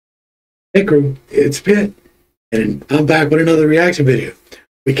Hey crew, it's Pitt, and I'm back with another reaction video.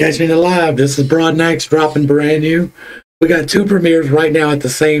 We catching it live. This is BRODNAX dropping brand new. We got two premieres right now at the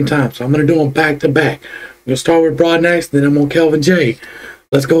same time, so I'm going to do them back to back. I'm going to start with BRODNAX, then I'm on Kelvin J.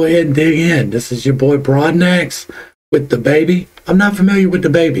 Let's go ahead and dig in. This is your boy BRODNAX with DaBaby. I'm not familiar with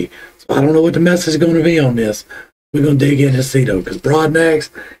DaBaby, so I don't know what the message is going to be on this. We're going to dig in and see though, because BRODNAX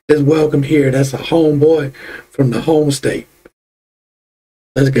is welcome here. That's a homeboy from the home state.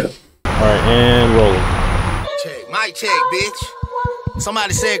 Let's go. Alright, and rolling. Check, mic check, bitch.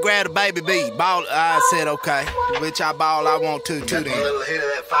 Somebody said grab the baby beat. Ball, I said okay. Bitch, I ball, I want to too then.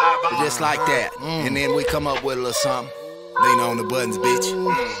 Just like that. And then we come up with a little something. Lean on the buttons, bitch.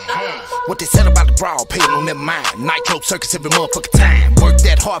 What they said about the broad, pay no never mind. Nitro circus every motherfucking time. Work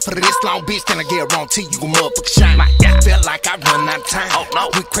that hard for this long, bitch, then I guarantee you gon' motherfucking shine. My God, felt like I run out of time. Oh no,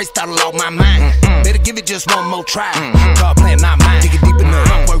 we crazy started off my mind. Better give it just one more try. God playing not mine. Dig it deep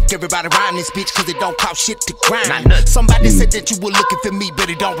enough. Work everybody around this bitch, cause it don't cost shit to grind. Somebody said that you were looking for me, but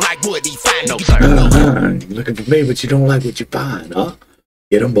it don't like what he find. No, sir. You're looking for me, but you don't like what you find, huh?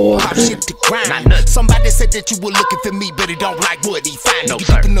 Get him, boy. Pop shit to grind. Somebody said that you were looking for me, but it don't like what he find. No,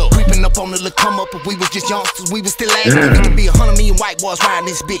 sir. Creeping up on the little come up, but we was just youngsters, we was still acting. It could be 100 million white boys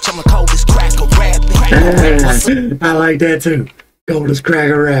riding this bitch. I'm the coldest cracker rapping. I like that too. Coldest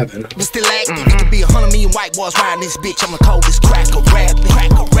cracker rapping. We still acting. It could be 100 million white boys riding this bitch. I'm the coldest cracker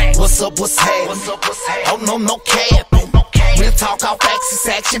rapping. What's up, what's happening? Oh no, no capping. Real talk off axis,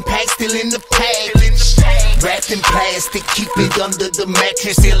 action pack still in the package. Wrapped in plastic, keep it under the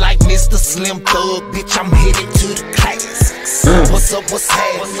mattress. Here like Mr. Slim Thug, bitch, I'm headed to the classics. What's up, what's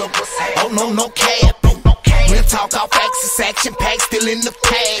happening? Oh no, no capping. Real talk off axis, action pack still in the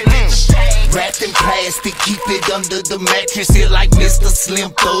package. Wrapped in plastic, keep it under the mattress. Here like Mr.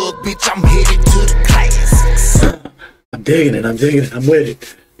 Slim Thug, bitch, I'm headed to the classics. I'm digging it, I'm with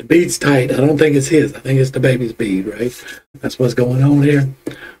it. The beat's tight. I don't think it's his. I think it's DaBaby's beat, right? That's what's going on here.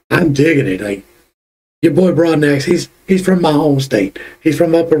 I'm digging it. Like, your boy BRODNAX, he's from my home state. He's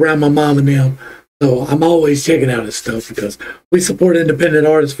from up around my mom and them. So I'm always checking out his stuff because we support independent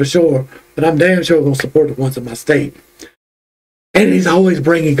artists for sure, but I'm damn sure going to support the ones in my state. And he's always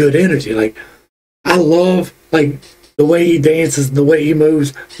bringing good energy. Like, I love, like, the way he dances, the way he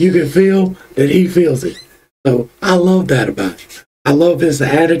moves. You can feel that he feels it. So I love that about him. I love his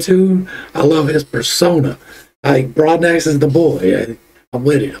attitude. I love his persona. Like, BRODNAX is the boy. Yeah, I'm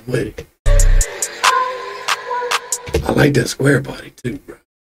with it. I'm with it. I like that square body too, bro.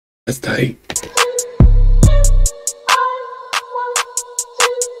 That's tight.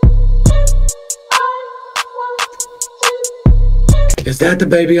 Is that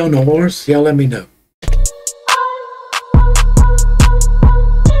DaBaby on the horse? Y'all let me know.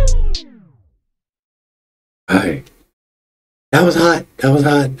 Alright. That was hot. That was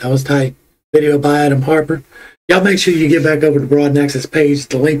hot. That was tight. Video by Adam Harper. Y'all make sure you get back over to BRODNAX's page.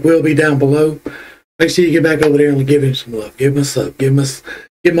 The link will be down below. Make sure you get back over there and give him some love. Give him a sub. Give him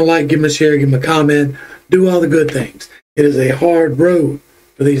a like. Give him a share. Give him a comment. Do all the good things. It is a hard road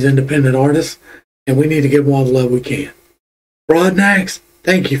for these independent artists, and we need to give them all the love we can. BRODNAX,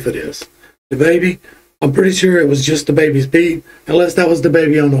 thank you for this. DaBaby, I'm pretty sure it was just DaBaby's beat, unless that was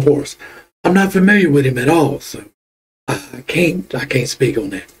DaBaby on the horse. I'm not familiar with him at all, so I can't speak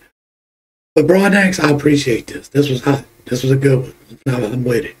on that. But BRODNAX, I appreciate this. This was hot. This was a good one. I'm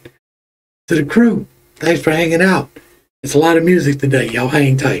with it. To the crew, thanks for hanging out. It's a lot of music today. Y'all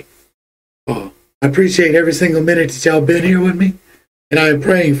hang tight. I appreciate every single minute that y'all been here with me, and I am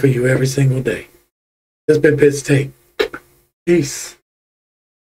praying for you every single day. This has been Pitt's Take. Peace.